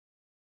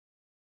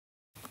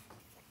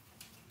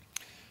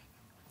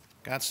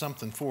Got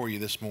something for you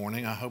this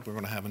morning. I hope we're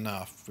going to have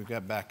enough. We've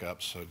got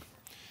backups, so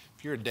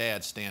if you're a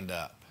dad, stand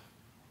up.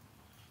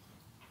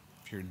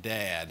 If you're a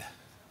dad.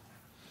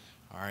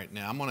 All right,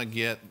 now I'm going to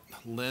get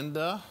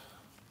Linda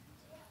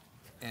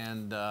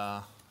and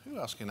who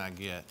else can I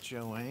get?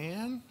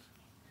 Joanne?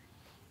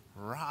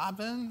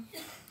 Robin?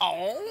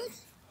 Oh!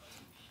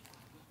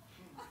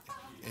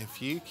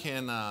 If you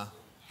can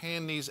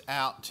hand these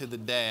out to the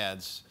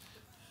dads.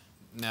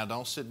 Now,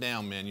 don't sit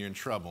down, men. You're in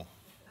trouble.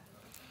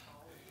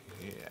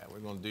 Yeah, we're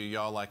going to do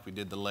y'all like we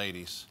did the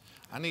ladies.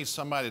 I need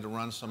somebody to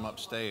run some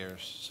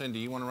upstairs. Cindy,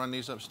 you want to run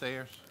these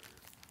upstairs?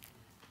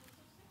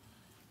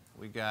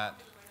 We got...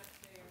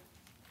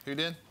 Who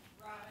did?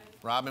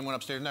 Robin went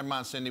upstairs. Never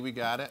mind, Cindy, we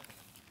got it.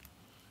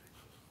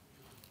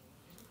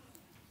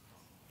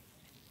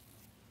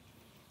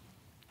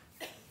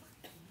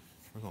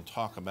 We're going to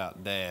talk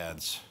about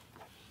dads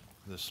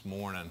this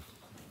morning.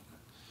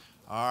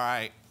 All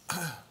right.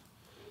 Let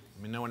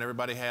me know when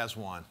everybody has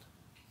one.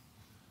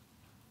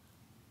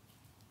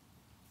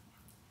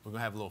 We're going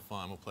to have a little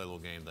fun. We'll play a little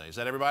game today. Is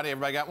that everybody?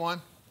 Everybody got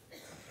one?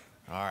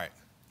 All right.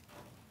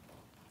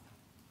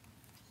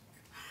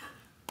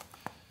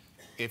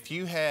 If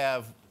you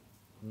have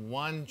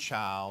one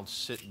child,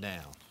 sit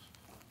down.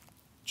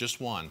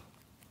 Just one.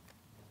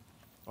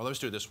 Well, let's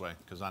do it this way,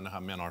 because I know how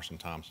men are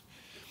sometimes.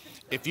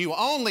 If you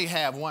only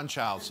have one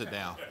child, sit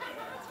down.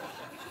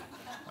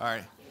 All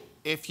right.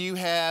 If you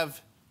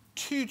have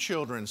two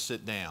children,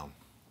 sit down.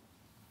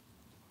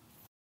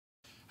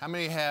 How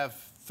many have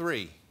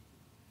three?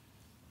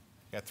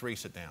 Got three,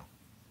 sit down.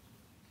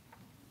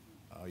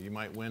 Oh, you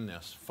might win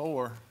this.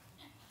 Four.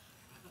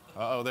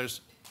 Uh-oh, there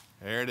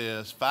it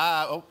is.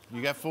 Five. Oh,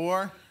 you got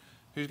four?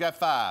 Who's got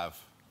five?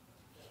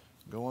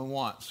 Going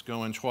once,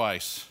 going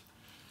twice.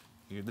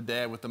 You're the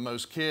dad with the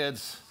most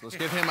kids. So let's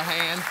give him a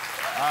hand.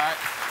 All right.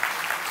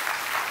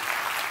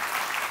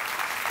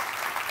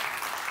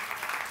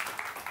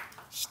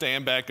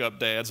 Stand back up,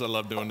 dads. I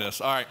love doing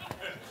this. All right.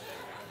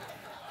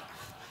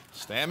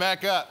 Stand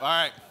back up. All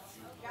right.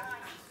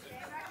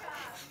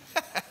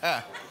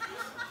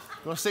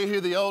 We'll see who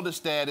the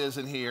oldest dad is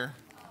in here.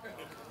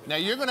 Now,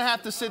 you're going to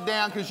have to sit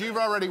down because you've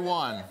already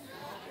won.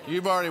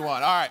 You've already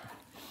won. All right.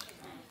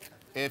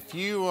 If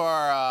you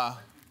are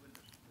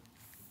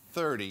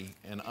 30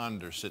 and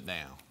under, sit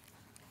down.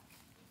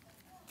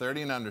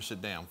 30 and under, sit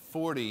down.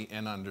 40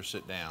 and under,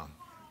 sit down.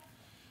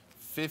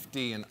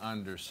 50 and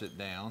under, sit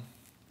down.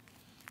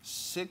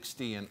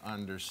 60 and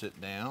under, sit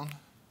down.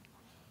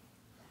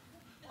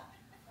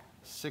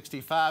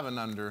 65 and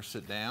under,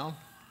 sit down.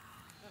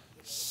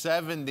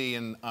 70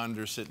 and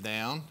under, sit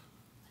down.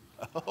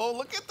 Oh,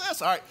 look at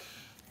this. All right.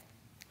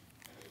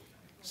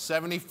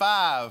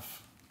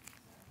 75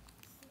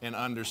 and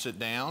under, sit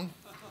down.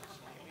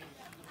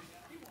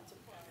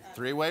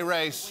 Three-way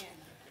race.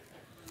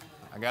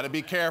 I got to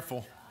be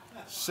careful.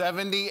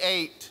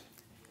 78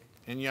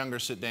 and younger,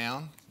 sit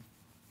down.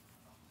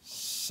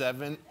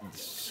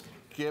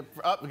 Skip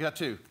up. We got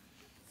two.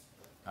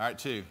 All right,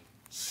 two.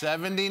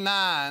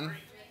 79.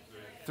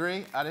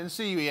 Three. I didn't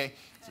see you, EA.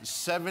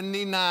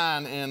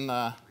 79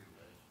 and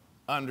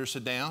under,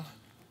 sit down.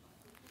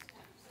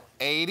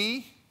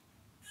 80.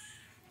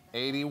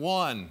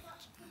 81.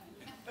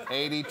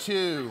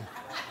 82.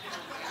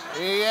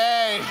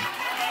 EA.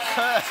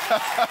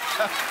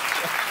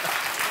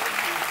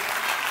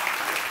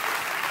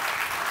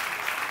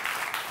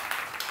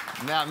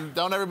 Now,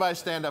 don't everybody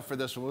stand up for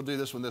this one. We'll do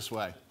this one this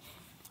way.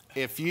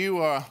 If you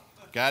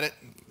got it?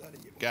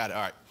 Got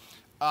it.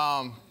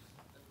 All right.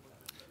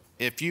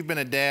 If you've been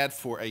a dad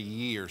for a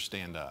year,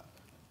 stand up.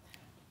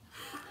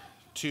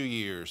 2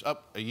 years.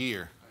 Up, a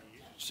year.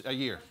 A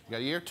year. You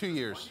got a year? 2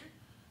 years.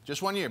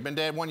 Just 1 year. Been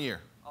dad 1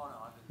 year. Oh,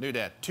 no. New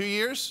dad. 2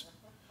 years?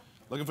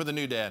 Looking for the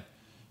new dad.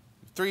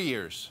 3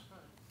 years.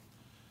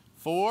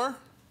 4?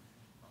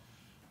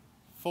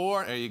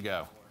 4? There you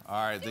go.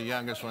 All right, the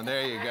youngest one.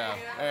 There you go.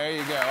 There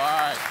you go. All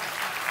right.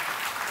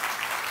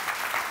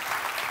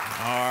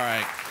 All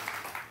right.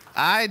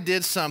 I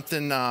did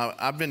something.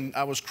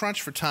 I was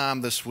crunched for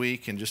time this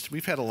week, and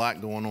we've had a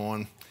lot going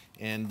on.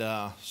 And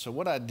so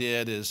what I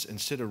did is,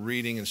 instead of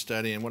reading and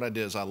studying, what I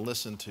did is I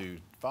listened to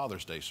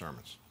Father's Day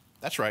sermons.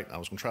 That's right. I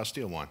was going to try to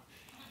steal one.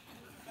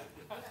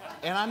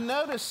 And I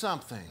noticed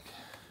something.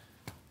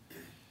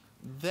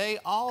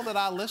 All that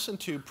I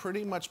listened to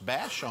pretty much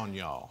bash on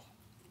y'all.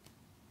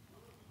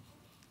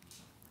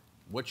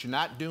 What you're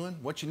not doing,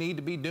 what you need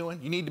to be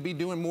doing. You need to be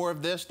doing more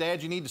of this.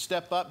 Dad, you need to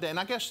step up. And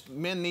I guess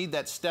men need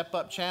that step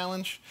up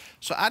challenge.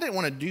 So I didn't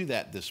want to do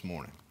that this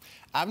morning.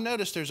 I've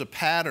noticed there's a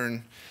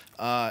pattern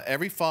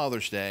every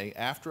Father's Day.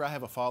 After I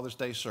have a Father's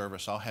Day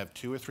service, I'll have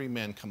 2 or 3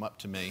 men come up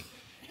to me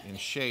and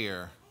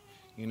share,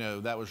 you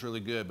know, that was really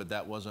good, but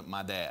that wasn't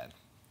my dad.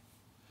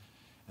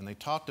 And they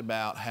talked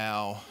about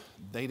how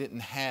they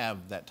didn't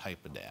have that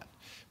type of dad.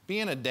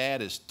 Being a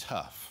dad is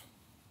tough.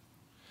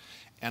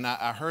 And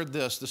I heard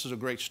this. This is a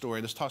great story.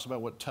 This talks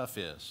about what tough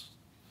is.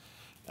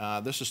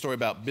 This is a story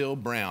about Bill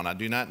Brown. I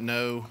do not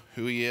know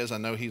who he is. I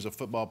know he's a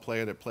football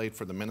player that played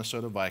for the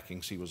Minnesota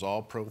Vikings. He was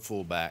all pro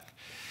fullback.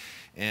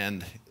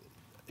 And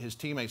his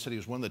teammates said he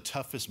was one of the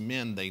toughest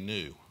men they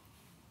knew.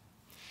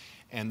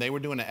 And they were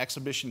doing an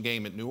exhibition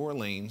game at New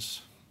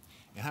Orleans.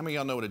 And how many of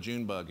y'all know what a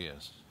June bug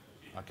is?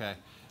 Okay.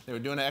 They were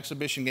doing an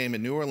exhibition game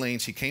at New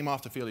Orleans. He came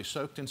off the field. He's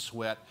soaked in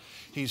sweat.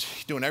 He's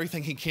doing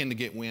everything he can to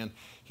get wind.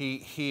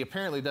 He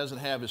apparently doesn't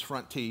have his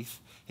front teeth.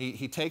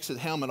 He takes his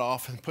helmet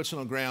off and puts it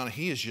on the ground. And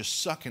he is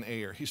just sucking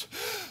air.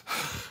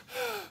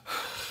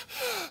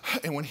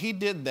 And when he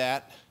did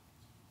that,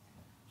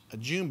 a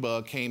June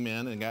bug came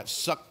in and got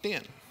sucked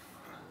in.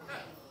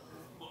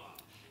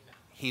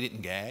 He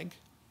didn't gag.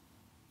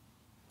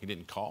 He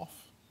didn't cough.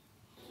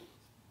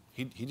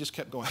 He just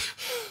kept going.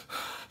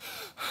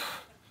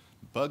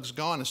 Bug's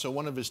gone. And so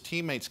one of his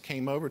teammates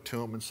came over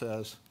to him and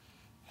says,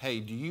 hey,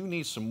 do you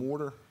need some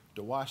water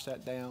to wash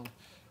that down?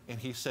 And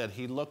he said,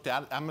 he looked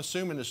out. I'm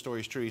assuming the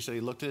story's true. He said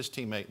he looked at his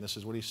teammate, and this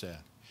is what he said.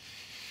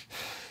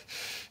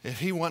 If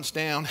he wants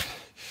down,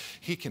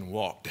 he can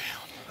walk down.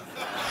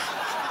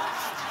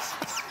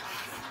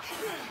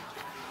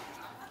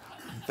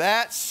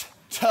 That's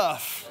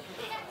tough.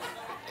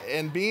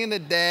 And being a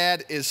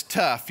dad is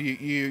tough.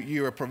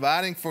 You are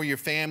providing for your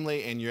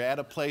family, and you're at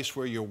a place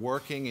where you're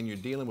working and you're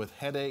dealing with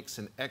headaches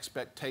and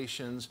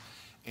expectations,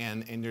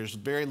 and there's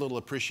very little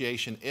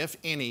appreciation, if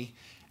any,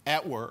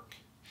 at work.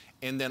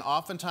 And then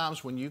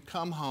oftentimes when you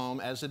come home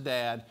as a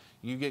dad,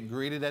 you get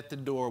greeted at the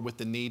door with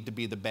the need to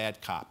be the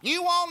bad cop.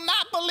 You will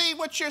not believe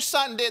what your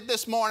son did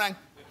this morning.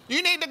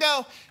 You need to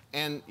go.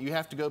 And you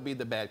have to go be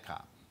the bad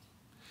cop.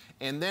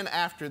 And then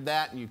after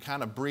that, you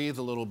kind of breathe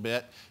a little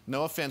bit.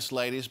 No offense,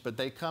 ladies, but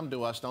they come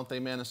to us, don't they,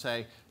 men, and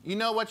say, you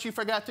know what you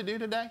forgot to do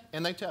today?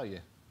 And they tell you.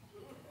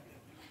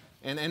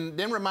 And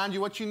then remind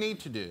you what you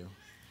need to do.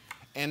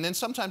 And then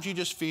sometimes you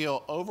just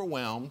feel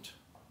overwhelmed,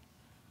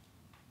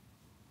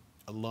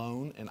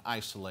 alone and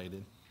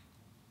isolated.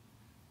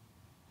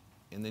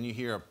 And then you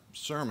hear a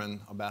sermon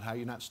about how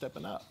you're not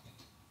stepping up.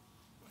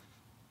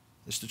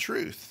 It's the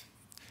truth.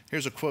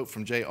 Here's a quote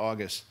from J.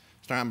 August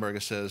Steinberg.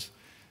 It says,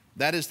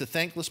 that is the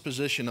thankless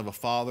position of a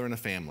father in a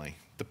family,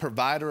 the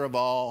provider of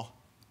all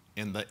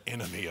and the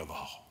enemy of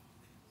all.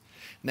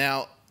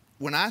 Now,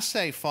 when I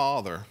say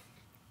father,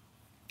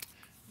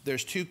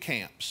 there's two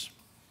camps.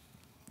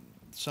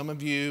 Some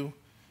of you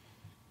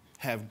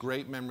have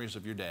great memories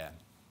of your dad.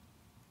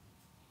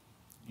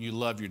 You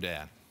love your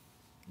dad.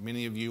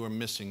 Many of you are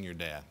missing your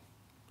dad.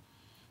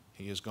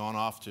 He has gone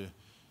off to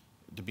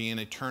be in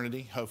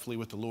eternity, hopefully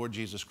with the Lord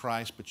Jesus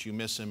Christ, but you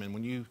miss him. And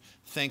when you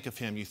think of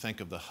him, you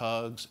think of the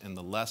hugs and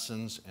the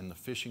lessons and the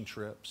fishing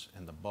trips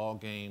and the ball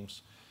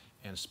games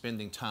and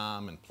spending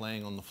time and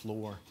playing on the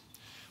floor.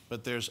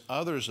 But there's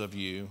others of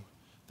you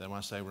that when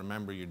I say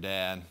remember your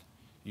dad,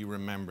 you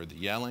remember the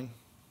yelling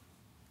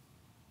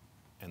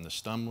and the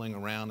stumbling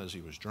around as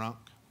he was drunk,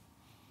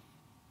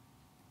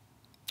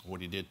 what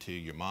he did to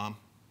your mom,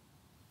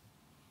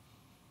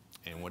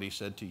 and what he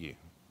said to you.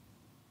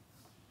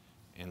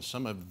 And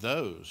some of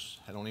those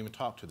don't even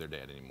talk to their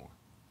dad anymore.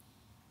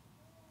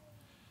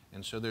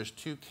 And so there's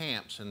two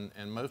camps,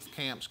 and most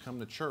camps come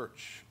to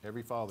church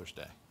every Father's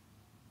Day.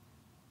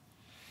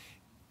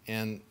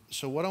 And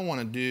so what I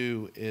want to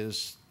do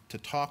is to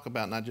talk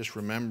about not just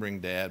remembering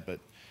dad, but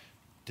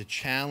to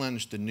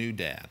challenge the new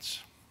dads.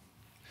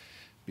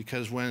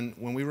 Because when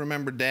we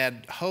remember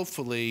dad,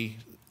 hopefully,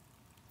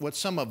 what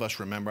some of us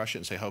remember, I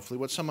shouldn't say hopefully,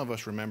 what some of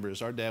us remember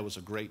is our dad was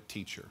a great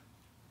teacher.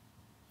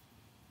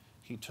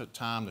 He took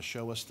time to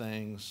show us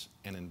things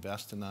and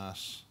invest in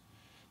us,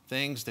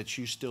 things that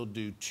you still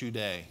do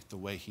today the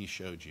way he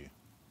showed you.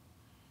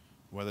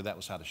 Whether that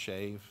was how to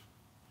shave,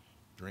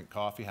 drink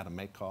coffee, how to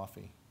make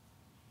coffee.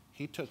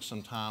 He took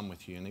some time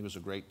with you, and he was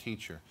a great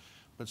teacher.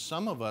 But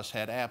some of us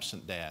had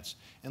absent dads.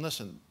 And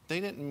listen,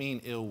 they didn't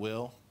mean ill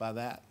will by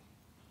that.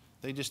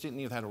 They just didn't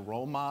either have a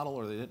role model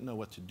or they didn't know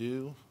what to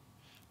do.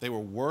 They were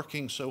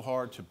working so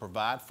hard to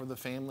provide for the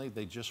family,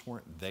 they just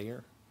weren't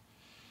there.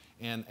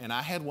 And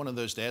I had one of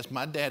those dads.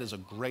 My dad is a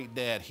great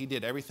dad. He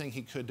did everything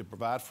he could to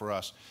provide for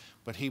us,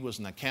 but he was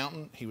an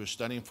accountant. He was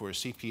studying for a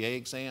CPA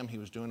exam. He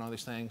was doing all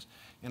these things.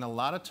 And a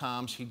lot of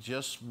times he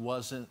just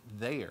wasn't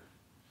there.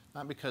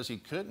 Not because he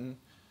couldn't,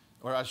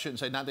 or I shouldn't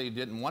say not that he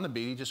didn't want to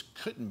be, he just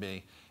couldn't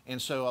be. And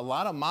so a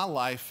lot of my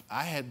life,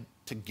 I had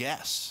to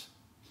guess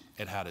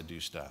at how to do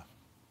stuff.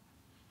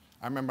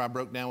 I remember I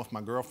broke down with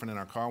my girlfriend in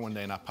our car one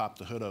day and I popped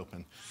the hood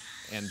open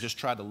and just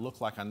tried to look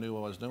like I knew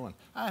what I was doing.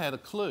 I had a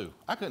clue.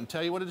 I couldn't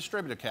tell you what a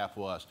distributor cap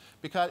was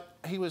because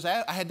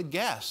I had to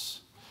guess.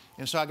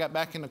 And so I got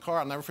back in the car.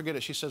 I'll never forget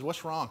it. She says,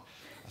 what's wrong?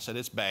 I said,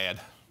 it's bad.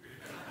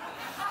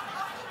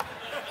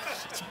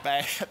 It's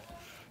bad.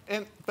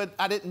 But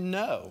I didn't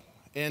know.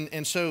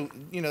 And so,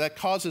 you know, that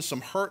causes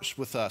some hurts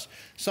with us.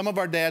 Some of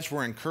our dads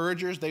were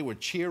encouragers. They would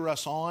cheer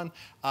us on.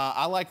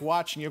 I like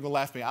watching, you're going to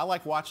laugh at me, I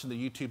like watching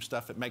the YouTube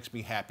stuff that makes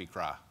me happy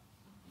cry.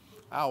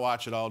 I'll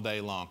watch it all day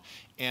long.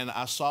 And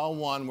I saw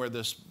one where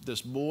this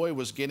boy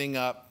was getting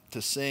up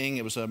to sing.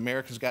 It was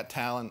America's Got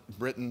Talent,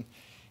 Britain.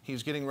 He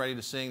was getting ready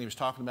to sing. He was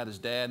talking about his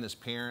dad and his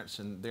parents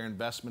and their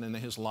investment into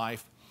his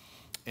life.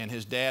 And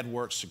his dad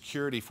works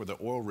security for the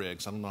oil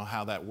rigs. I don't know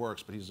how that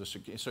works, but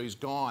so he's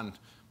gone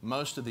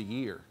most of the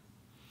year.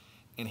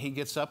 And he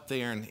gets up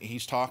there and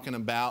he's talking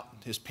about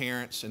his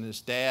parents and his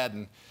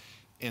dad.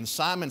 And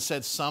Simon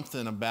said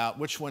something about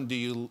which one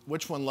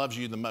loves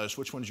you the most?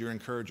 Which one's your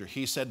encourager?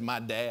 He said, my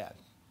dad.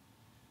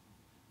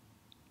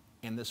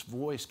 And this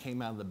voice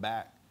came out of the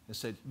back and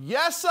said,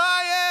 yes,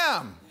 I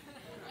am.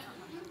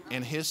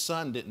 And his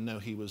son didn't know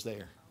he was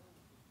there.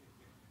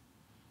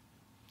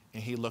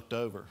 And he looked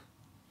over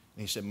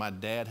and he said, my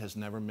dad has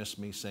never missed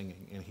me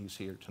singing, and he's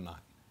here tonight.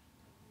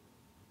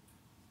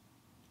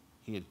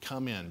 He had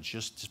come in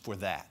just for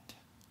that.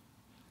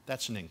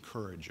 That's an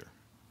encourager.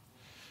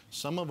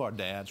 Some of our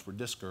dads were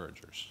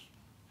discouragers.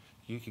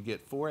 You could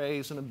get 4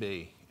 A's and a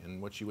B,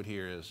 and what you would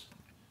hear is,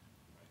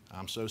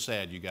 I'm so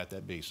sad you got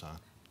that B, son.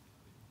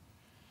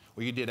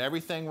 Or you did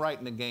everything right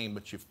in the game,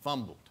 but you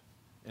fumbled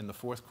in the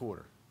fourth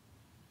quarter.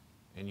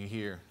 And you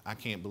hear, I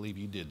can't believe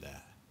you did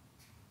that.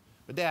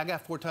 But Dad, I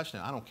got 4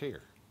 touchdowns. I don't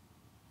care.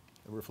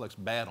 It reflects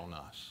bad on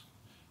us.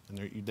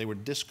 And they were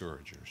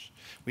discouragers.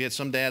 We had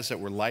some dads that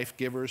were life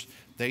givers.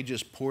 They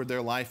just poured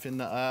their life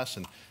into us,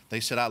 and they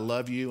said, I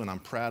love you, and I'm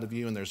proud of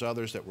you. And there's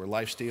others that were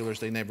life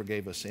stealers. They never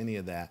gave us any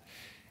of that.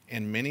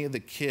 And many of the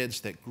kids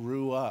that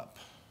grew up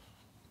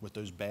with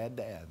those bad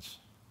dads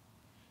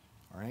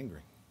are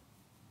angry.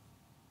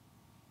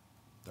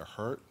 They're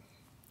hurt.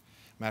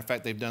 Matter of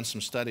fact, they've done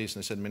some studies,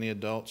 and they said many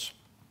adults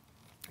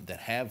that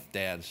have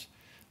dads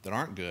that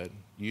aren't good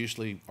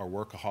usually are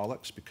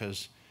workaholics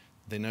because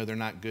they know they're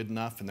not good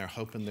enough, and they're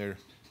hoping their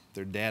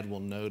dad will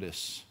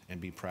notice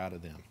and be proud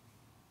of them.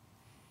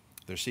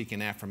 They're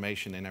seeking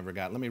affirmation they never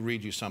got. Let me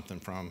read you something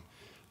from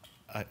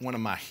one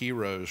of my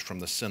heroes from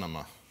the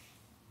cinema.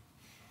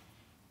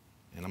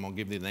 And I'm going to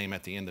give you the name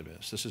at the end of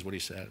this. This is what he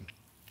said.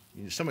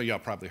 Some of y'all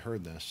probably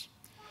heard this.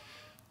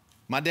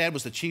 My dad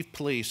was the chief of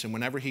police, and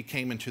whenever he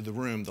came into the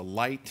room, the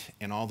light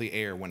and all the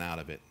air went out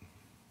of it.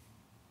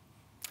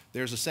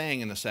 There's a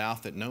saying in the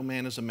South that no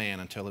man is a man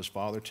until his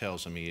father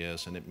tells him he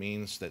is, and it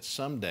means that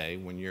someday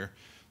when you're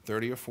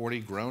 30 or 40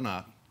 grown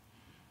up,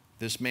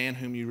 this man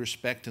whom you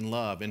respect and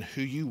love and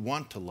who you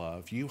want to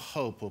love, you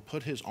hope will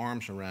put his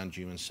arms around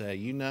you and say,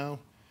 you know,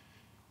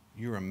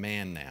 you're a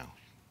man now.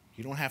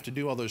 You don't have to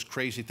do all those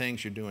crazy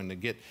things you're doing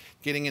to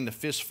getting into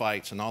fist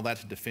fights and all that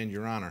to defend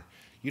your honor.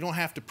 You don't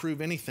have to prove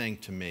anything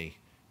to me.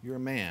 You're a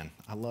man.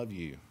 I love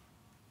you.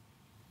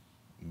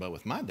 But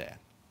with my dad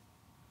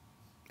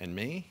and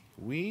me,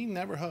 we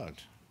never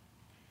hugged.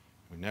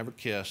 We never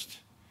kissed.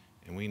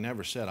 And we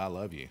never said, I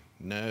love you.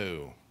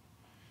 No.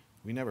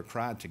 We never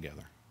cried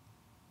together.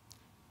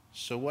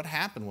 So what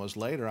happened was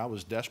later I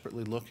was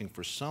desperately looking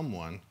for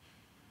someone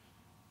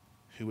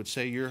who would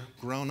say, you're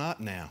grown up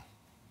now.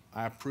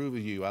 I approve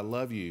of you. I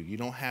love you. You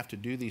don't have to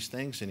do these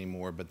things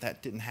anymore. But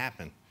that didn't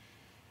happen.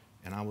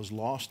 And I was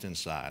lost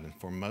inside. And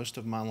for most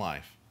of my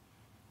life,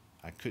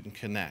 I couldn't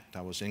connect.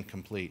 I was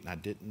incomplete. And I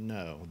didn't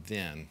know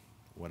then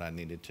what I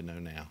needed to know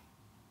now.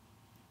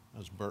 That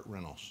was Burt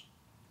Reynolds.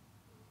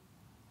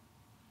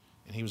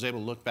 And he was able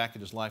to look back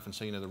at his life and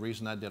say, you know, the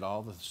reason I did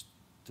all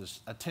this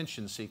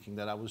attention seeking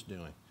that I was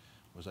doing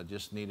was I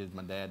just needed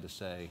my dad to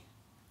say,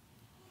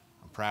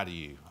 I'm proud of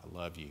you. I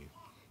love you.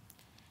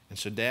 And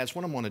so, dads,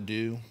 what I want to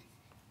do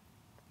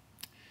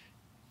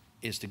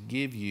is to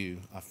give you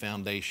a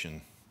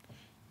foundation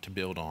to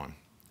build on.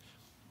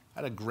 I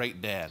had a great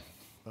dad,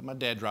 but my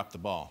dad dropped the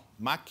ball.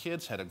 My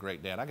kids had a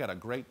great dad. I got a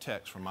great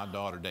text from my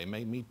daughter today. It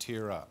made me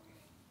tear up.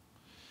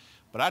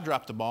 But I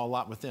dropped the ball a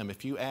lot with them.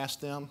 If you ask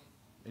them,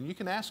 and you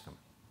can ask them,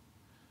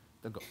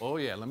 they'll go, oh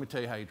yeah, let me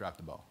tell you how you dropped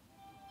the ball.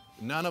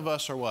 None of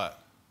us are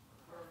what?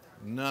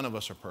 None of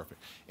us are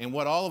perfect. And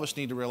what all of us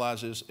need to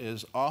realize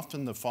is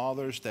often the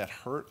fathers that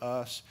hurt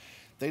us,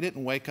 they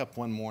didn't wake up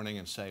one morning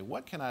and say,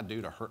 what can I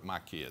do to hurt my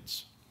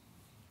kids?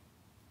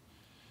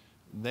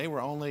 They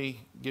were only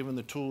given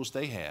the tools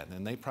they had,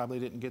 and they probably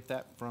didn't get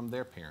that from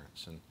their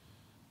parents. And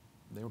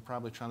they were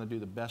probably trying to do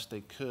the best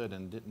they could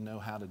and didn't know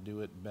how to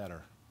do it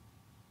better.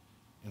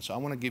 And so I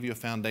want to give you a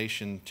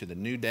foundation to the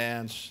new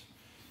dads,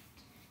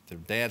 the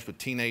dads with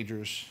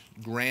teenagers,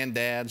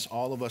 granddads.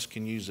 All of us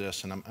can use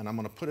this, and I'm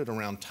going to put it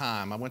around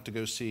time. I went to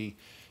go see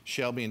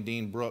Shelby and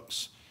Dean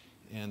Brooks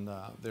and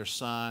their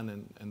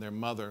son and their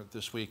mother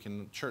this week,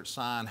 and the church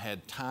sign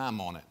had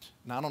time on it.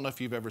 Now, I don't know if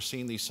you've ever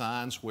seen these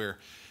signs where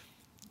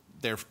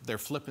they're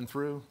flipping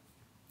through.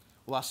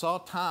 Well, I saw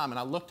time, and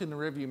I looked in the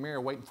rearview mirror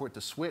waiting for it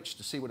to switch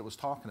to see what it was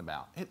talking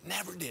about. It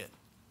never did.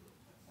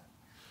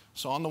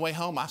 So on the way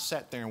home, I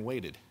sat there and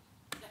waited.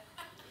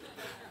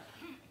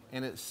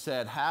 And it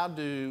said, how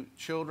do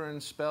children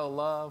spell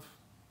love?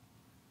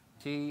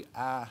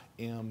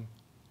 T-I-M-E.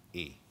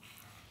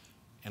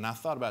 And I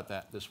thought about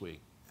that this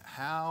week.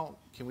 How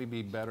can we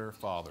be better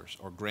fathers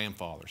or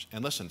grandfathers?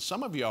 And listen,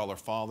 some of y'all are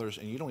fathers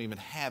and you don't even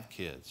have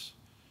kids.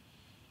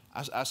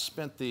 I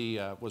spent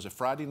was it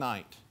Friday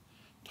night,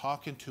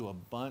 talking to a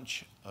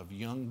bunch of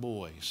young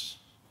boys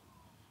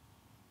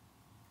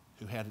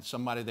who had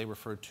somebody they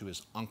referred to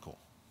as uncle.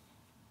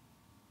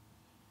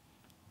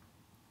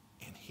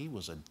 And he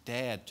was a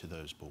dad to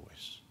those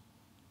boys.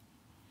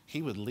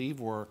 He would leave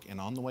work and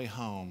on the way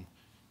home,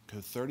 go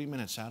 30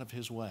 minutes out of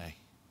his way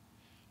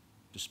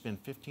to spend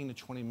 15 to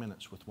 20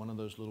 minutes with one of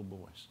those little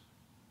boys.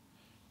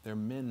 They're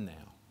men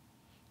now.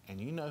 And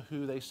you know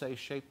who they say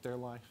shaped their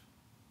life?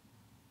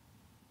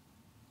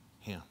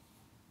 Him.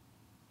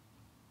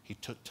 He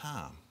took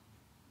time.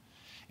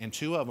 And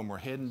two of them were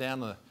heading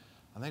down to,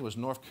 I think it was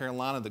North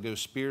Carolina, to go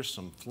spear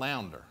some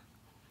flounder.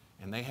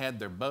 And they had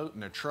their boat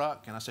and their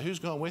truck. And I said, who's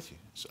going with you?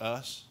 It's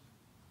us.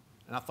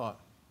 And I thought,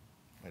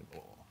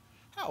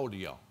 how old are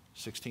y'all?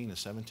 16 and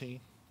 17?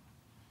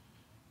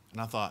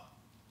 And I thought,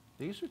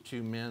 these are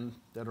two men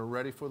that are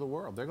ready for the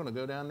world. They're going to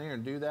go down there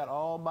and do that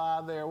all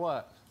by their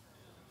what?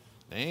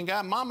 They ain't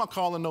got mama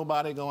calling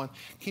nobody going,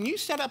 can you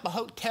set up a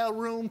hotel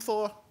room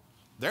for?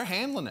 They're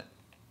handling it.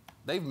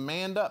 They've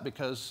manned up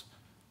because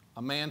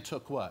a man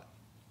took what?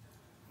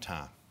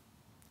 Time.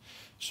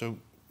 So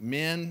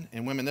men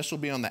and women, this will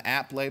be on the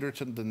app later.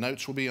 The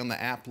notes will be on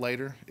the app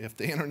later if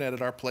the internet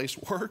at our place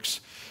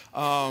works.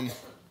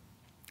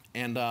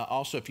 And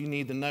also, if you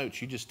need the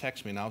notes, you just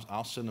text me and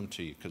I'll send them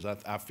to you because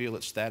I feel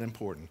it's that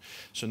important.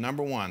 So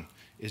number one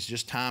is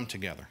just time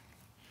together.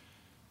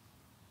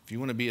 If you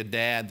want to be a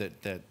dad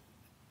that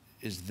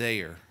is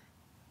there,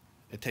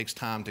 it takes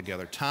time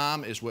together.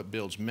 Time is what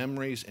builds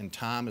memories, and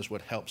time is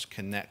what helps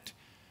connect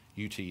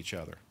you to each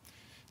other.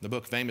 The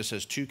book of Amos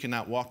says, two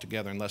cannot walk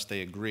together unless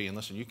they agree. And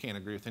listen, you can't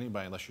agree with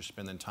anybody unless you're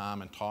spending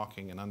time and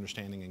talking and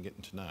understanding and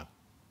getting to know.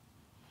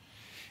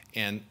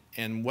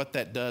 And what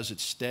that does,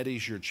 it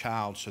steadies your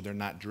child so they're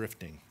not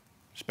drifting.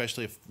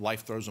 Especially if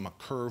life throws them a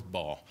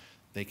curveball,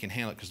 they can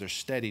handle it because they're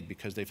steadied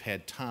because they've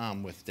had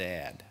time with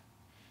dad.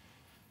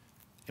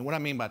 And what I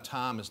mean by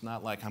time is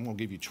not like, I'm going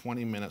to give you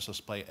 20 minutes,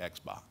 let's play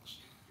Xbox.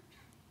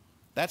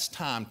 That's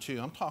time too.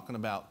 I'm talking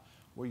about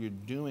where you're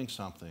doing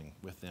something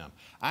with them.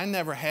 I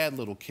never had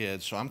little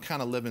kids, so I'm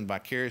kind of living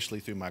vicariously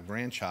through my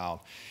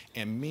grandchild.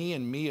 And me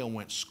and Mia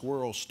went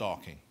squirrel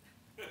stalking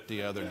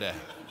the other day.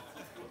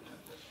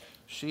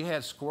 She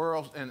had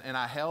squirrels, and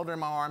I held her in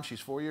my arms.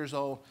 She's 4 years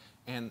old.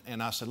 And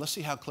I said, let's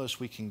see how close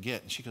we can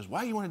get. And she goes,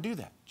 why do you want to do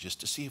that? Just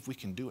to see if we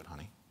can do it,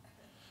 honey.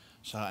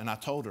 So, and I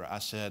told her, I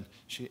said,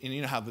 and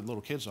you know how the little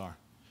kids are.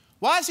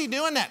 Why is he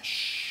doing that?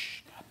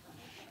 Shh.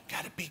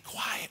 Got to be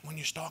quiet when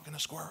you're stalking a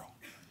squirrel.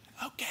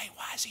 Okay,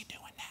 why is he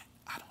doing that?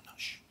 I don't know.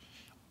 Shh.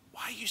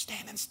 Why are you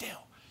standing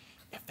still?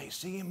 If they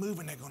see him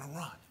moving, they're going to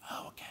run.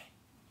 Oh, okay.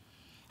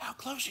 How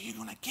close are you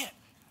going to get?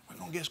 We're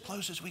going to get as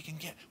close as we can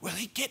get. Will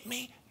he get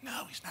me?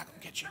 No, he's not going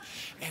to get you.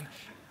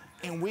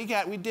 And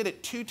we did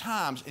it 2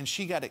 times, and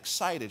she got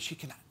excited.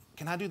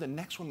 Can I do the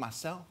next one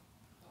myself?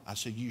 I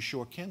said, you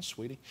sure can,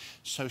 sweetie.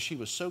 So she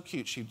was so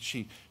cute.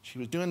 She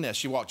was doing this.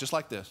 She walked just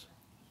like this.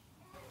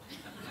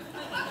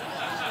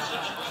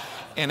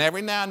 And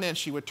every now and then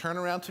she would turn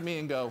around to me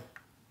and go,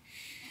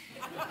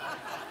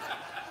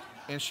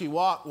 and she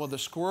walked. Well, the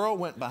squirrel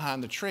went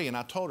behind the tree, and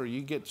I told her,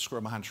 you get the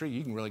squirrel behind the tree,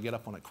 you can really get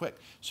up on it quick.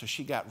 So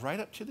she got right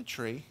up to the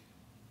tree,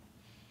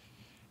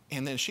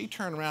 and then she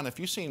turned around. If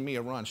you've seen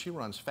Mia run, she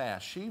runs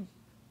fast. She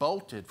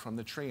bolted from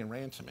the tree and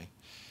ran to me.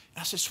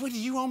 And I said, sweetie,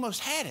 you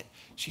almost had it.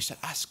 She said,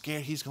 I'm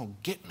scared he's going to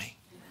get me.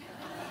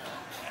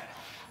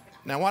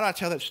 Now, why do I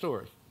tell that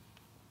story?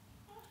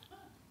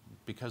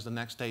 Because the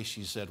next day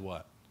she said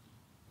what?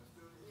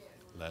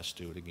 Let's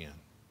do it again.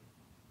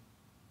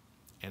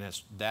 And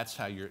that's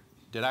how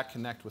did I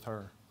connect with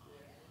her?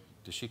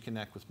 Did she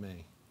connect with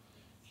me?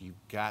 You've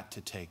got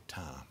to take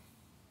time.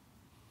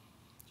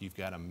 You've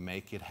got to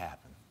make it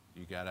happen.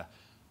 You've got to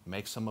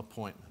make some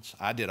appointments.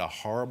 I did a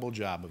horrible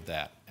job of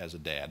that as a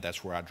dad.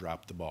 That's where I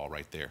dropped the ball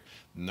right there.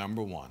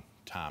 Number one,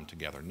 time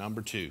together.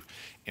 Number two,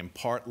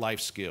 impart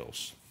life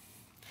skills.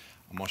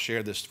 I'm going to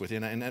share this with you.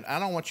 And I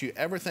don't want you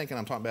ever thinking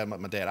I'm talking bad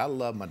about my dad. I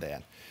love my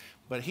dad.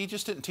 But he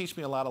just didn't teach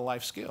me a lot of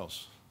life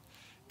skills.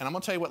 And I'm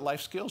going to tell you what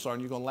life skills are,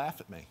 and you're going to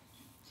laugh at me.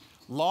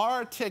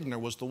 Laura Tigner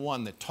was the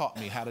one that taught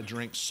me how to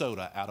drink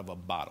soda out of a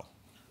bottle.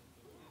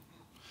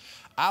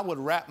 I would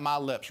wrap my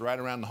lips right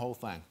around the whole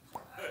thing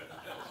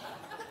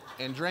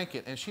and drink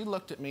it. And she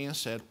looked at me and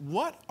said,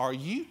 what are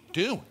you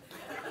doing?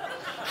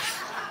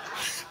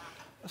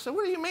 I said,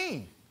 what do you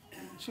mean?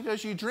 She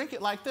goes, you drink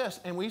it like this.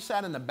 And we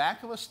sat in the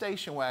back of a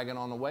station wagon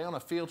on the way on a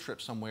field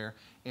trip somewhere,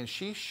 and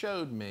she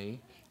showed me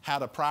how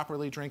to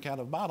properly drink out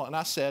of a bottle. And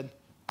I said,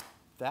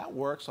 that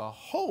works a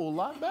whole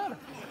lot better.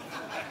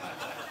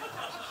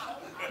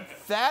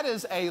 That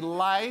is a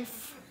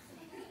life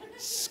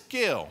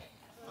skill.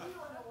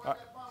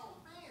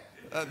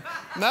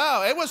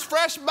 No, it was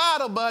fresh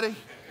bottle, buddy.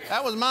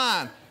 That was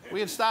mine.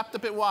 We had stopped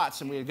up at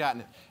Watts and we had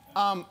gotten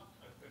it.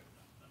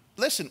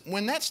 Listen,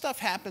 when that stuff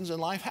happens in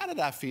life, how did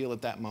I feel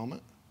at that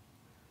moment?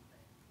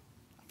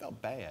 I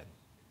felt bad.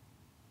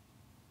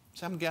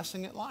 So I'm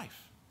guessing at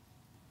life.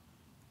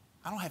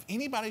 I don't have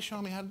anybody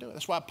showing me how to do it.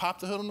 That's why I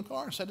popped the hood on the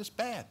car and said it's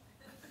bad.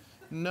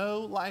 No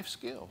life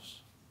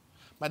skills.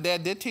 My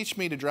dad did teach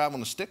me to drive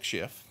on the stick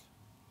shift.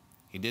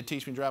 He did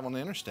teach me to drive on the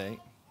interstate.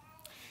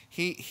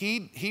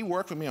 He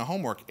worked with me on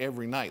homework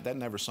every night. That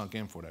never sunk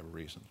in for whatever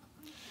reason.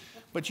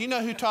 But you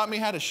know who taught me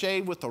how to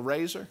shave with a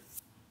razor?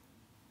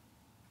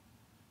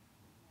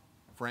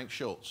 Frank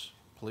Schultz,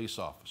 police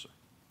officer.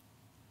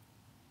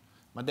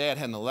 My dad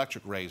had an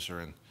electric razor,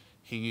 and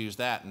he used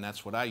that, and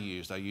that's what I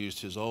used. I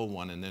used his old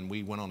one, and then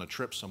we went on a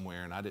trip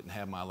somewhere, and I didn't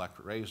have my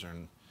electric razor,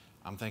 and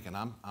I'm thinking,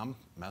 I'm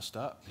messed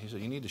up. He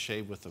said, you need to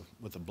shave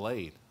with a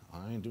blade.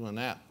 I ain't doing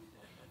that.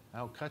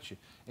 That'll cut you.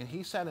 And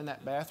he sat in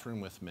that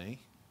bathroom with me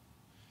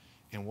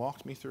and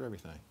walked me through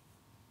everything.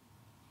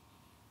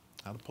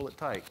 How to pull it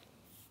tight.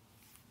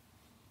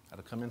 How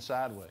to come in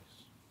sideways.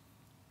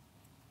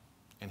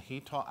 And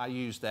I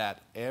used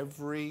that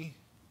every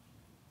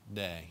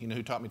day. You know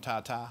who taught me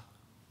tie?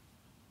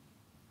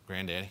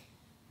 Granddaddy.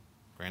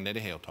 Granddaddy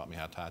Hale taught me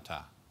how to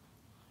tie.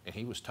 And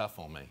he was tough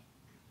on me.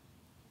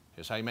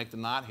 Here's how you make the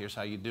knot. Here's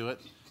how you do it.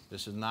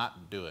 This is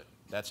not, do it.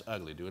 That's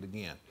ugly. Do it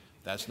again.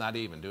 That's not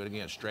even. Do it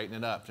again. Straighten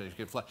it up.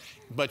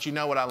 But you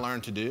know what I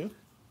learned to do?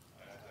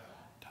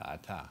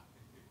 Tie.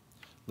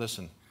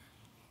 Listen,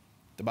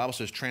 the Bible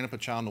says, train up a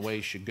child in the way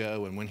he should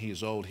go, and when he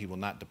is old, he will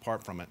not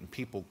depart from it. And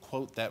people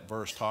quote that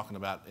verse talking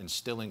about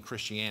instilling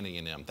Christianity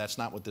in them. That's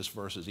not what this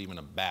verse is even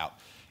about.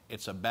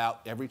 It's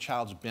about every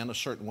child's been a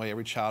certain way.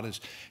 Every child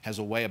has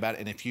a way about it.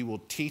 And if you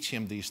will teach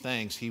him these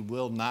things, he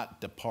will not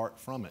depart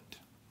from it.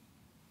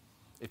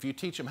 If you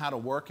teach him how to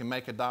work and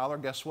make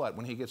 $1, guess what?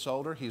 When he gets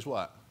older, he's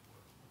what?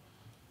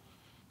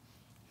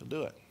 He'll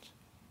do it.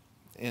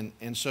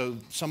 And so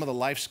some of the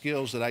life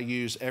skills that I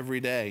use every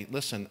day,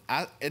 listen,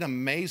 it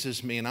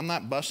amazes me, and I'm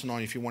not busting on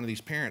you if you're one of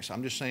these parents.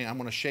 I'm just saying I'm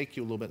going to shake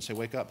you a little bit and say,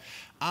 wake up.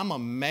 I'm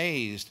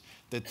amazed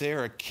that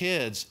there are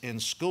kids in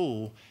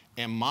school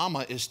and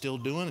mama is still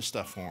doing this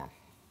stuff for them.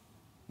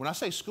 When I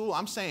say school,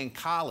 I'm saying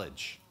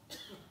college.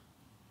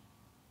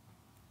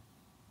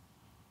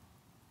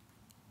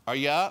 Are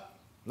you up?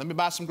 Let me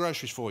buy some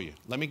groceries for you.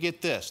 Let me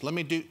get this. Let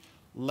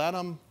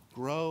them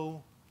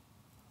grow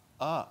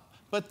up.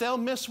 But they'll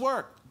miss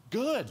work.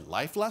 Good,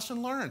 life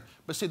lesson learned.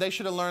 But see, they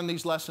should have learned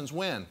these lessons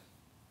when?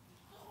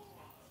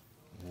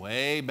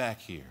 Way back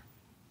here.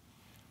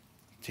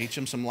 Teach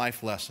them some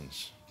life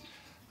lessons.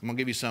 I'm going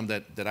to give you some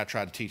that I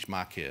try to teach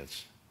my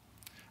kids.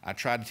 I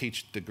try to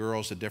teach the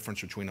girls the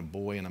difference between a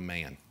boy and a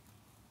man.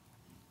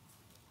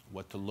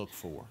 What to look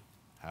for,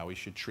 how he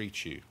should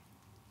treat you.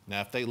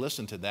 Now, if they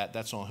listen to that,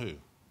 that's on who?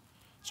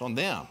 It's on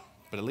them.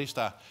 But at least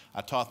I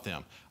taught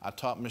them. I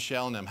taught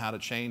Michelle and them how to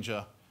change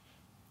a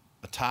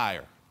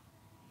tire,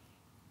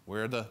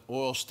 where the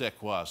oil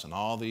stick was, and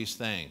all these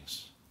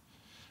things.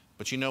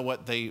 But you know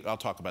what? I'll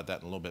talk about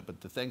that in a little bit,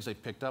 but the things they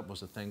picked up was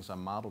the things I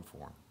modeled for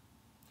them.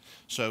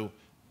 So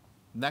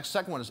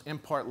second one is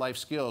impart life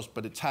skills,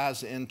 but it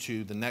ties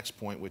into the next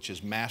point, which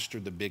is master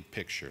the big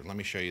picture. Let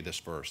me show you this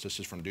verse. This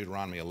is from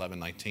Deuteronomy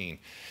 11:19. It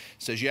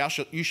says,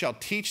 you shall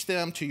teach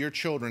them to your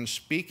children,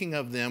 speaking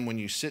of them when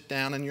you sit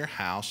down in your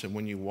house and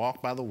when you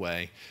walk by the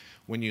way,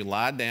 when you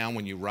lie down,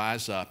 when you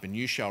rise up, and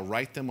you shall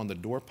write them on the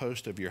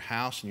doorpost of your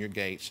house and your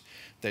gates,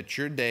 that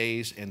your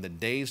days and the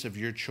days of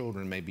your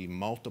children may be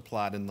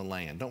multiplied in the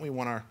land. Don't we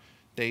want our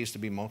days to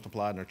be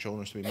multiplied and our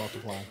children's to be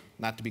multiplied,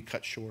 not to be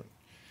cut short?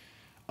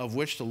 Of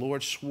which the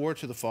Lord swore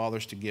to the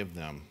fathers to give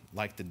them,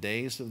 like the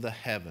days of the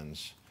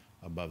heavens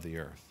above the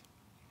earth.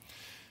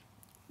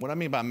 What I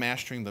mean by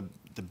mastering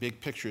the big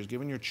picture is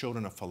giving your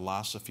children a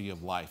philosophy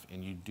of life,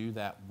 and you do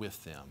that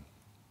with them.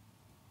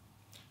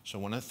 So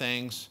one of the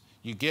things,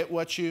 you get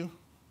what you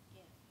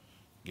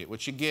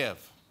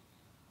give.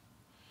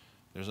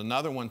 There's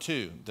another one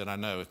too that I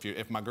know.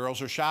 If my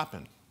girls are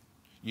shopping,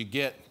 you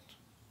get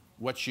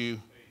what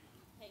you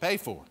pay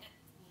for.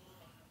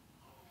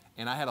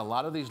 And I had a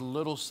lot of these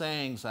little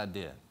sayings I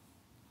did.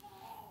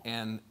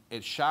 And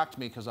it shocked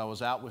me because I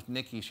was out with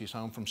Nikki. She's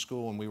home from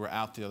school, and we were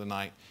out the other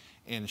night,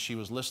 and she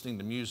was listening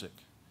to music.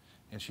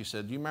 And she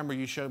said, do you remember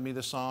you showed me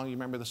the song? You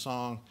remember the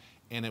song?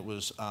 And it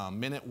was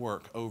Men at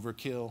Work,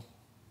 Overkill.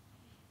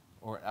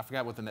 Or I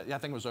forgot what I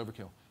think it was Overkill.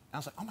 And I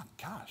was like, oh my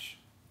gosh,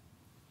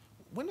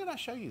 when did I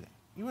show you that?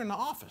 You were in the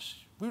office.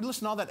 We would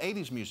listen to all that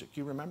 80s music,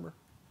 you remember?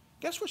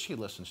 Guess what she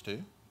listens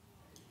to?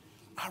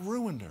 I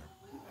ruined her.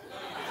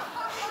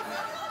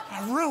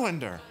 I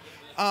ruined her.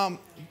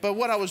 But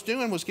what I was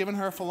doing was giving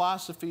her a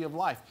philosophy of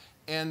life.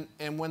 And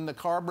when the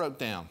car broke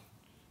down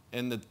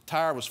and the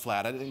tire was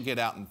flat, I didn't get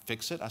out and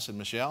fix it. I said,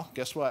 Michelle,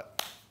 guess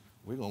what?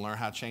 We're going to learn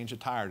how to change a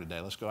tire today.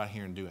 Let's go out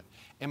here and do it.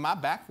 And my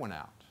back went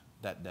out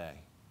that day.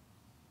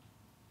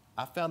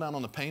 I fell down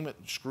on the pavement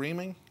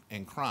screaming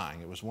and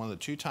crying. It was one of the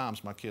 2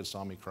 times my kids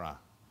saw me cry.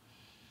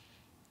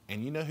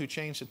 And you know who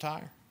changed the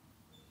tire?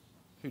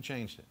 Who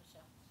changed it?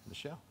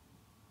 Michelle.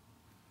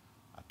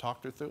 I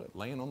talked her through it,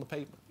 laying on the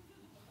pavement.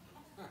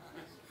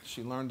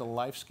 She learned a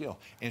life skill.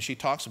 And she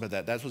talks about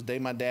that. That was the day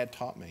my dad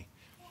taught me.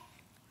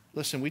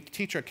 Listen, we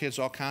teach our kids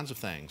all kinds of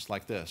things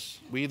like this.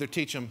 We either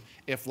teach them,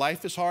 if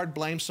life is hard,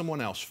 blame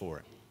someone else for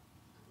it.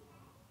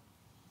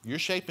 You're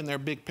shaping their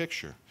big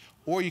picture.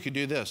 Or you could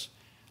do this.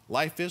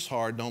 Life is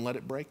hard, don't let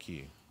it break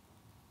you.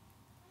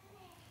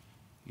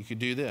 You could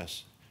do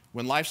this.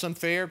 When life's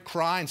unfair,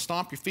 cry and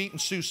stomp your feet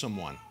and sue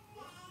someone.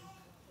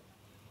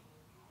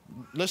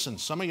 Listen,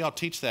 some of y'all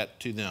teach that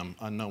to them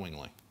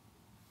unknowingly.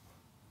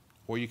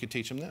 Or you could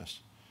teach them this.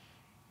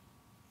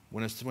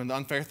 When the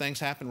unfair things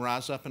happen,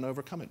 rise up and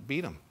overcome it.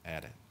 Beat them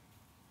at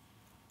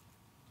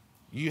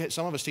it.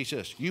 Some of us teach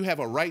this. You have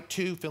a right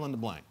to fill in the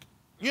blank.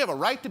 You have a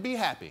right to be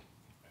happy.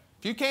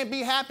 If you can't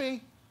be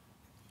happy,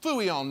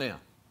 phooey on them.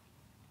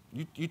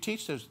 You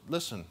teach those,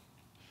 listen,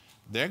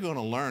 they're going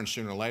to learn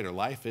sooner or later,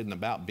 life isn't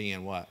about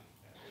being what?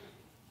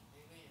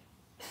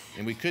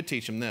 And we could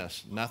teach them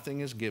this,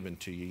 nothing is given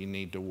to you, you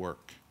need to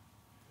work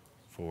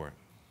for it.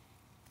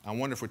 I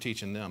wonder if we're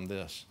teaching them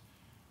this.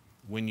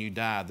 When you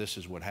die, this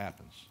is what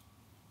happens.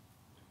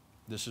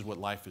 This is what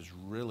life is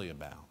really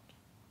about.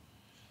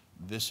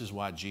 This is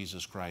why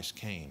Jesus Christ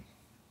came.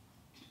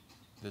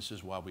 This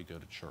is why we go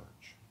to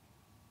church.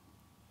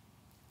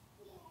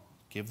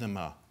 Give them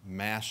a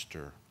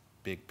master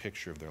big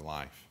picture of their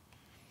life.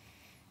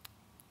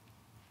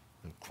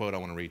 A quote I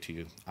want to read to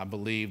you. I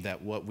believe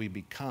that what we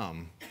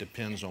become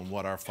depends on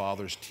what our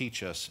fathers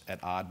teach us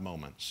at odd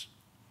moments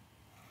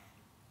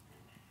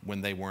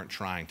when they weren't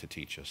trying to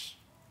teach us.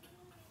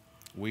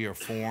 We are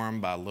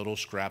formed by little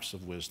scraps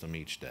of wisdom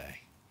each day.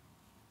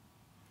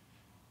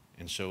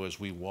 And so as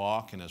we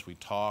walk and as we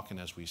talk and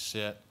as we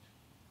sit,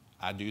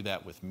 I do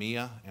that with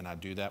Mia and I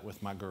do that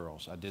with my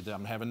girls. I did that.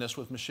 I'm having this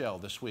with Michelle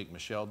this week.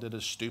 Michelle did a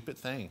stupid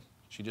thing.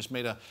 She just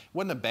made it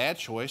wasn't a bad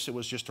choice, it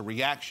was just a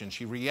reaction.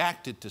 She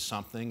reacted to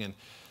something and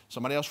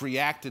somebody else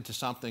reacted to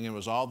something and it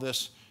was all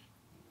this.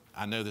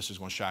 I know this is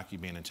going to shock you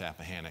being in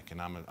Tappahannock,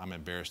 and I'm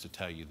embarrassed to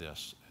tell you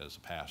this as a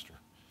pastor.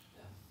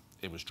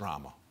 It was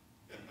drama.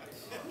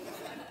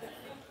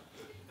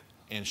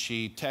 And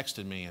she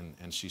texted me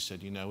and she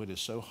said, you know, it is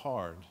so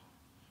hard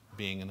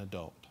being an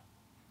adult.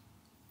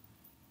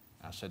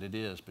 I said, it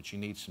is, but you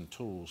need some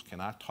tools.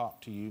 Can I talk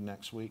to you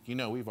next week? You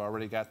know, we've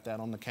already got that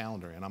on the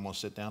calendar, and I'm going to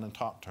sit down and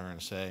talk to her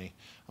and say,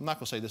 I'm not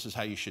going to say this is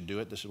how you should do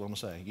it. This is what I'm going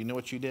to say. You know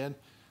what you did?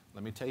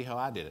 Let me tell you how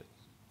I did it.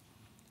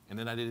 And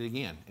then I did it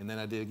again, and then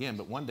I did it again.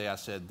 But one day I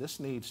said, this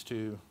needs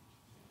to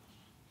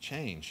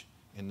change,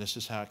 and this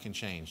is how it can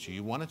change. Do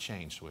you want to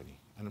change, sweetie?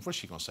 And what's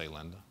she going to say,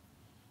 Linda?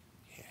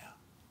 Yeah.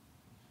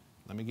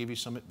 Let me give you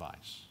some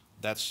advice.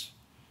 That's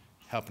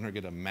helping her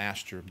get a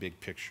master big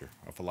picture,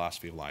 a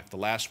philosophy of life. The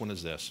last one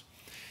is this.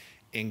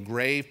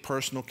 Engrave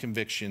personal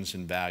convictions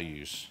and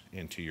values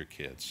into your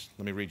kids.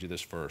 Let me read you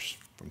this verse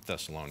from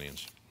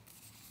Thessalonians.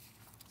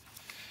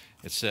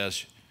 It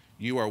says,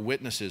 you are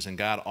witnesses, and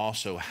God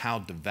also, how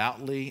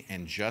devoutly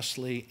and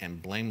justly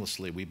and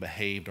blamelessly we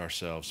behaved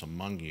ourselves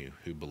among you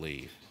who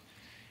believe.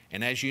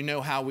 And as you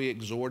know how we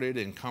exhorted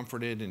and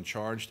comforted and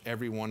charged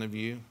every one of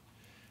you,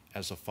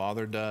 as a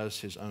father does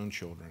his own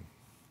children.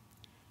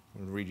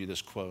 I'm going to read you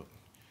this quote.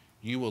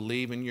 You will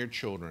leave in your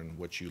children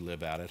what you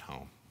live out at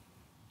home.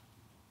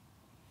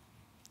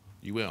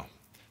 You will.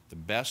 The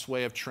best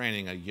way of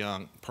training a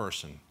young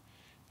person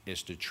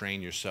is to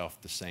train yourself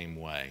the same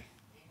way.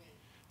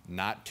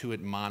 Not to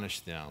admonish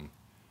them,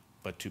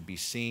 but to be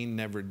seen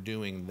never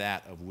doing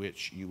that of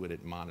which you would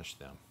admonish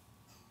them.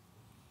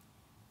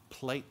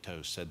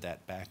 Plato said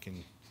that back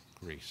in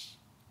Greece.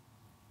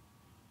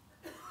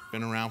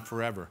 Been around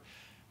forever.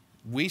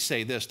 We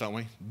say this, don't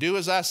we? Do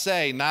as I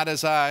say, not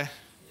as I do.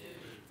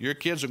 Your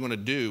kids are going to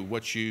do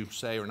what you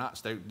say or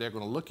not. They're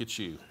going to look at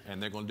you,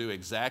 and they're going to do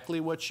exactly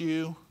what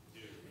you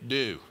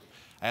do.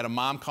 I had a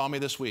mom call me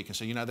this week and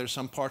say, you know, there's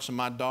some parts of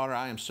my daughter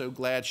I am so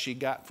glad she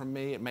got from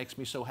me. It makes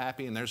me so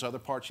happy. And there's other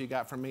parts she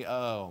got from me.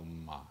 Oh,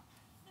 my.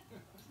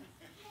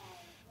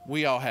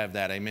 We all have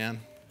that, amen?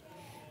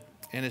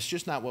 And it's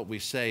just not what we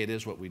say. It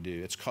is what we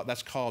do.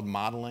 That's called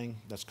modeling.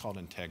 That's called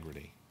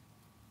integrity.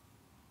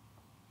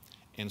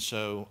 And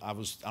so I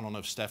don't know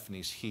if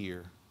Stephanie's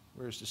here.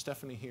 Is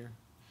Stephanie here?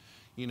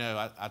 You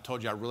know, I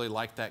told you I really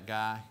liked that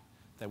guy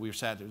that we were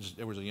sat.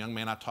 There was a young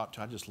man I talked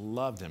to. I just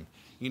loved him.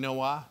 You know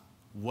why?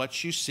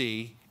 What you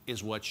see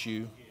is what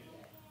you.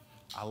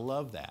 I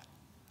love that.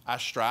 I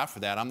strive for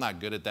that. I'm not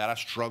good at that. I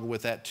struggle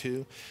with that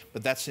too.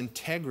 But that's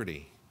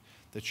integrity,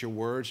 that your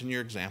words and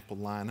your example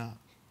line up.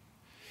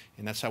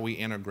 And that's how we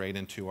integrate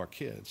into our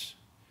kids.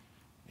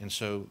 And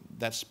so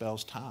that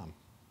spells time.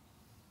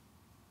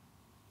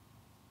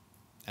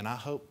 And I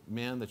hope,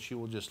 men, that you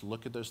will just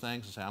look at those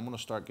things and say, I'm going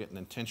to start getting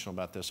intentional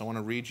about this. I want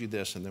to read you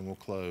this, and then we'll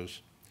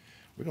close.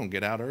 We're going to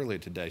get out early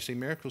today. See,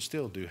 miracles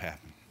still do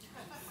happen.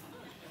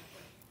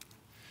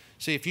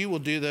 See, if you will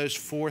do those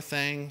 4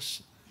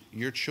 things,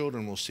 your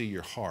children will see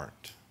your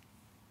heart.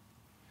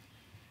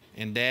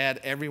 And Dad,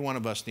 every one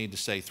of us need to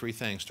say 3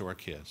 things to our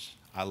kids.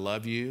 I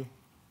love you,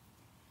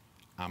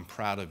 I'm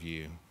proud of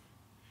you,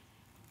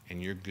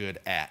 and you're good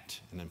at,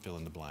 and then fill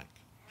in the blank.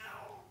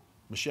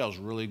 Michelle's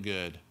really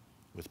good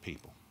with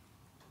people.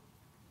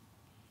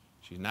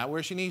 She's not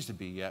where she needs to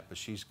be yet, but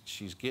she's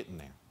getting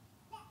there.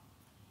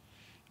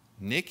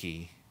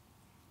 Nikki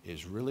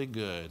is really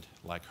good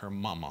like her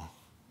mama.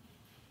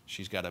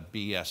 She's got a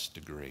BS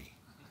degree.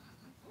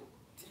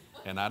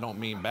 And I don't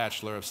mean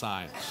Bachelor of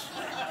Science.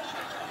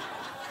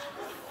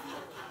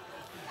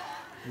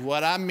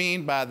 What I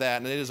mean by that,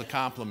 and it is a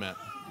compliment,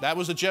 that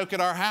was a joke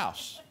at our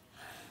house.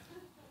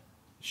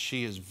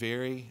 She is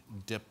very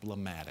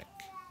diplomatic.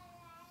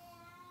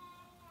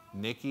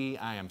 Nikki,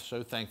 I am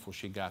so thankful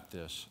she got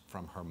this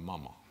from her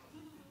mama.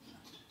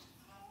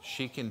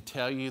 She can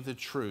tell you the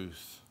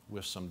truth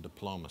with some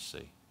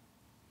diplomacy,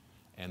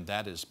 and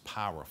that is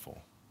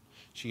powerful.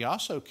 She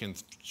also can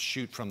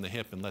shoot from the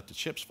hip and let the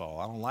chips fall.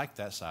 I don't like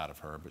that side of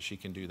her, but she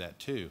can do that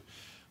too.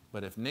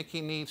 But if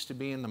Nikki needs to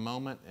be in the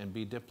moment and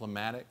be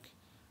diplomatic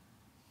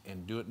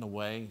and do it in a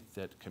way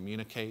that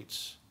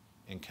communicates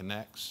and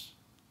connects,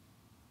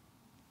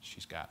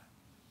 she's got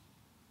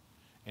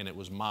it. And it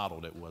was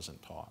modeled, it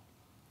wasn't taught.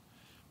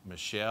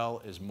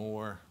 Michelle is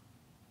more.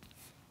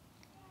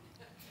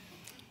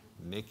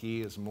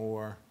 Nikki is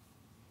more.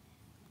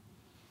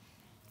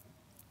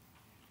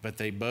 But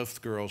they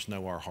both girls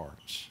know our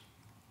hearts.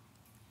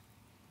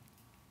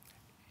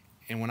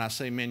 And when I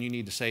say, men, you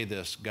need to say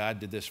this,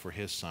 God did this for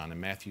his son. In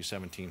Matthew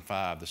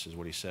 17:5, this is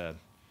what he said.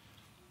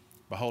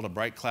 Behold, a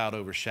bright cloud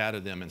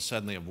overshadowed them, and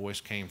suddenly a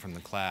voice came from the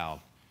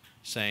cloud,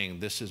 saying,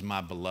 this is my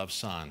beloved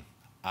son.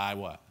 I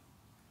what?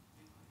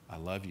 I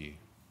love you.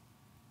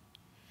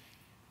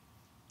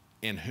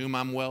 In whom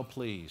I'm well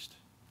pleased.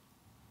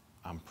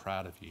 I'm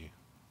proud of you.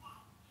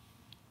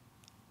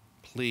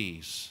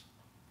 Please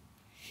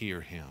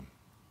hear him,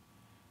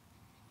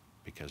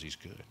 because he's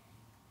good.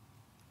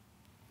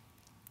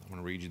 I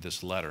want to read you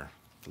this letter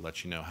to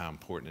let you know how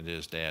important it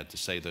is, Dad, to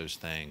say those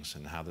things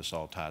and how this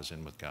all ties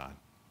in with God.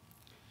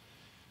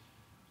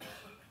 It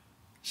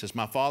says,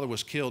 my father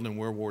was killed in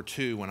World War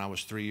II when I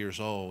was 3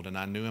 years old, and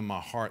I knew in my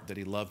heart that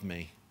he loved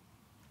me.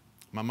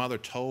 My mother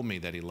told me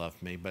that he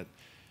loved me, but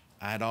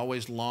I had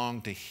always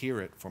longed to hear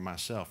it for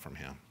myself from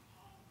him.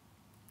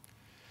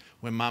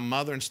 When my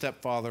mother and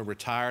stepfather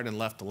retired and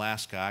left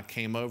Alaska, I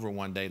came over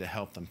one day to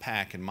help them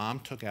pack, and Mom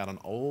took out an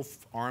old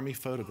Army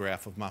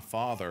photograph of my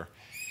father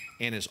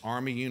in his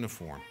Army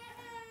uniform.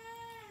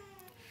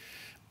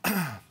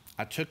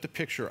 I took the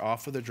picture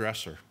off of the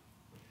dresser.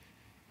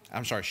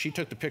 She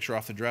took the picture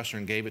off the dresser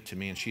and gave it to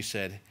me, and she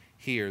said,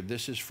 here,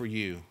 this is for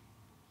you.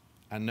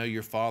 I know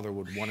your father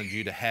would wanted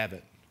you to have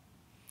it.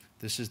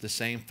 This is the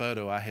same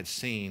photo I had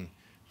seen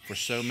for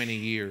so many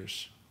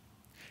years.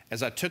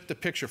 As I took the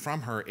picture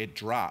from her, it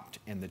dropped,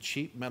 and the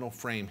cheap metal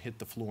frame hit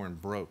the floor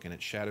and broke, and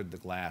it shattered the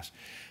glass.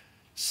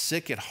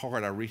 Sick at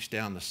heart, I reached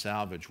down to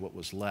salvage what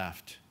was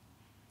left.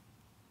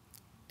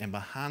 And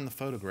behind the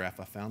photograph,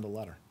 I found a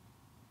letter.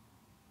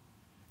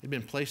 It had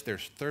been placed there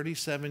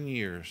 37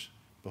 years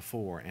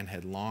before and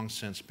had long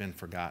since been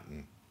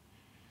forgotten.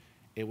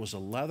 It was a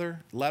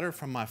letter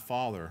from my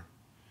father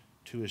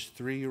to his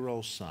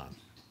 3-year-old son.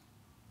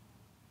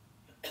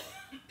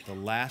 The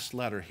last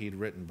letter he'd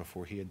written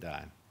before he had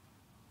died.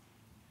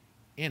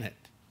 In it,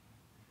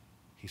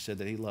 he said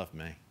that he loved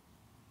me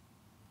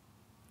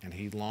and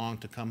he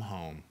longed to come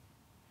home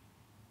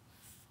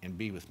and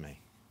be with me.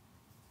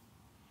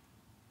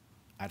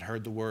 I'd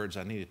heard the words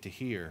I needed to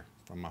hear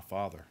from my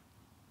father,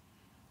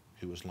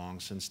 who was long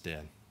since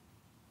dead.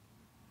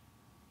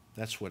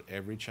 That's what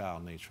every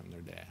child needs from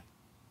their dad.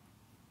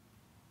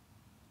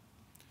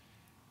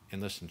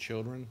 And listen,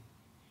 children,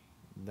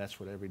 that's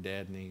what every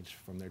dad needs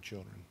from their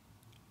children.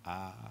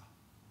 I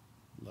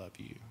love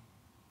you.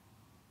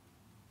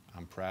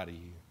 I'm proud of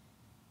you.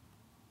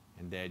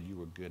 And Dad, you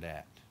were good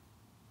at.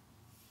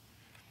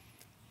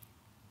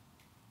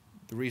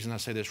 The reason I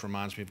say this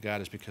reminds me of God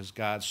is because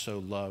God so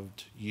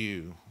loved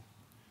you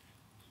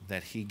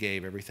that he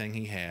gave everything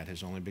he had,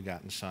 his only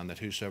begotten Son, that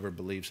whosoever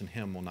believes in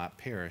him will not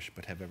perish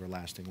but have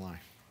everlasting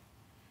life.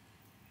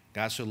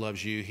 God so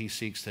loves you, he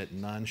seeks that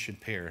none should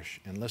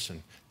perish. And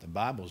listen, the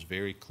Bible is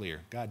very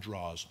clear. God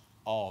draws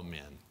all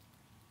men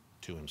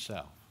to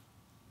himself.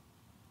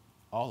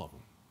 All of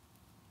them.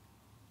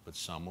 But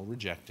some will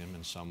reject him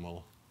and some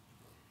will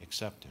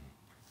accept him.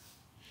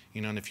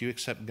 You know, and if you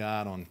accept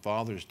God on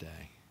Father's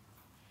Day,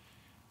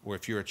 or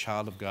if you're a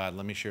child of God,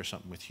 let me share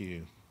something with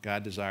you.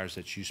 God desires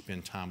that you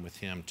spend time with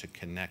him to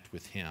connect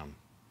with him,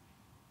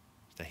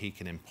 that he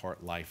can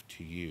impart life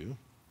to you,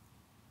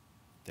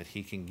 that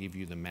he can give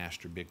you the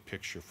master big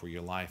picture for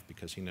your life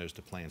because he knows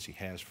the plans he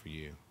has for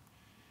you,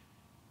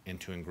 and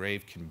to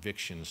engrave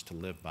convictions to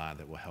live by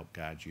that will help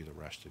guide you the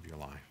rest of your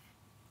life.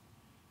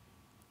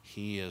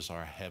 He is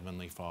our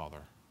heavenly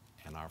Father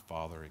and our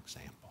Father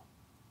example,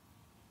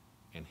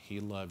 and he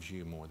loves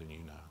you more than you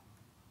know.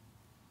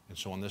 And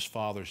so on this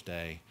Father's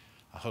Day,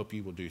 I hope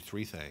you will do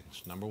 3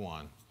 things. Number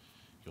 1,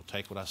 you'll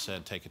take what I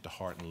said, take it to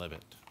heart and live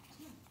it.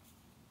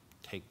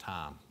 Take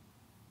time.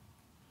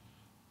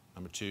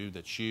 Number 2,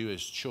 that you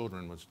as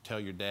children would tell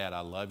your dad,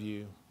 I love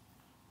you,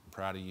 I'm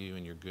proud of you,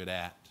 and you're good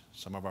at.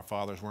 Some of our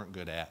fathers weren't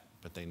good at,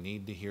 but they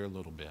need to hear a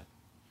little bit.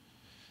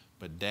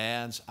 But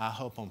dads, I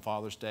hope on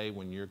Father's Day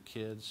when your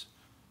kids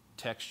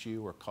text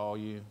you or call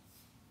you,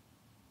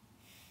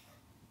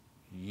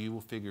 you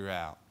will figure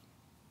out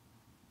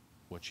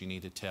what you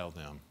need to tell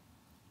them.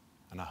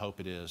 And I hope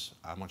it is,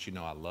 I want you to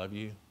know I love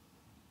you,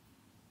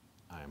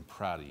 I am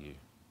proud of you,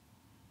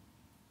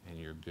 and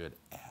you're good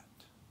at.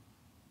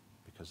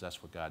 Because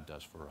that's what God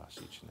does for us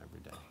each and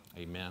every day.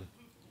 Amen?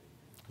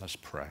 Let's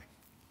pray.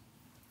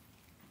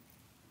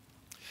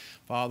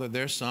 Father,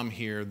 there's some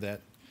here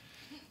that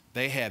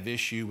they have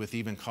issue with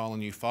even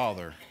calling you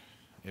Father.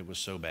 It was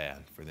so bad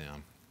for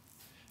them.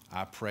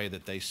 I pray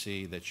that they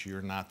see that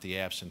you're not the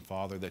absent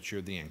Father, that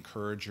you're the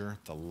encourager,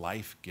 the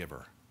life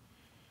giver,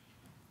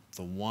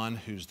 the one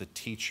who's the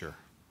teacher,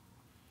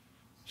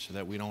 so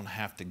that we don't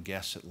have to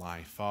guess at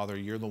life. Father,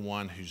 you're the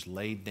one who's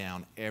laid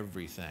down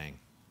everything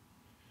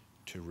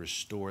to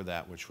restore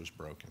that which was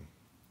broken.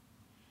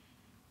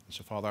 And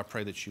so, Father, I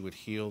pray that you would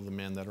heal the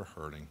men that are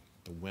hurting,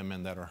 the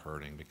women that are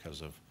hurting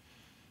because of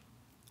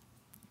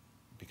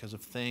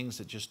things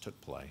that just took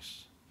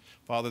place.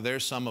 Father,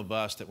 there's some of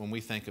us that when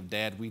we think of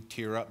Dad, we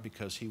tear up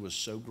because he was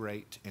so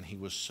great and he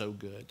was so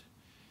good.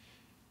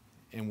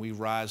 And we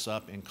rise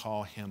up and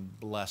call him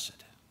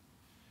blessed.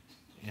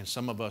 And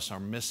some of us are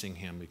missing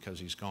him because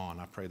he's gone.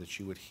 I pray that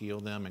you would heal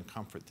them and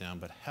comfort them,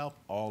 but help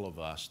all of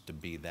us to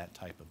be that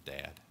type of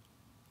dad.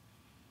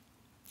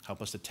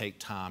 Help us to take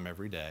time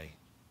every day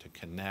to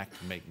connect,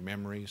 to make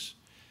memories.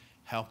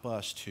 Help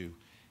us to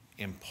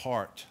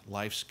impart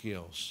life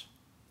skills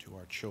to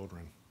our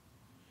children.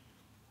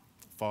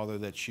 Father,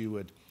 that you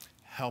would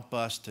help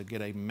us to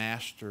get a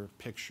master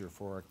picture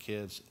for our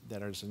kids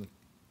that is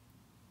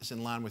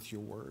in line with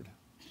your word,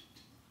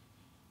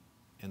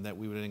 and that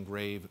we would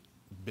engrave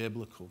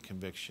biblical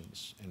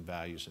convictions and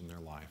values in their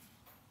life,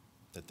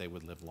 that they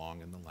would live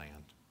long in the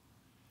land.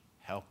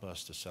 Help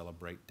us to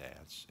celebrate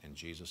dads. In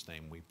Jesus'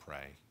 name we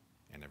pray.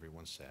 And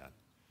everyone said,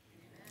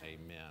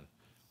 amen.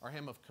 Our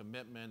hymn of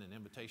commitment and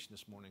invitation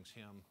this morning's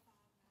hymn.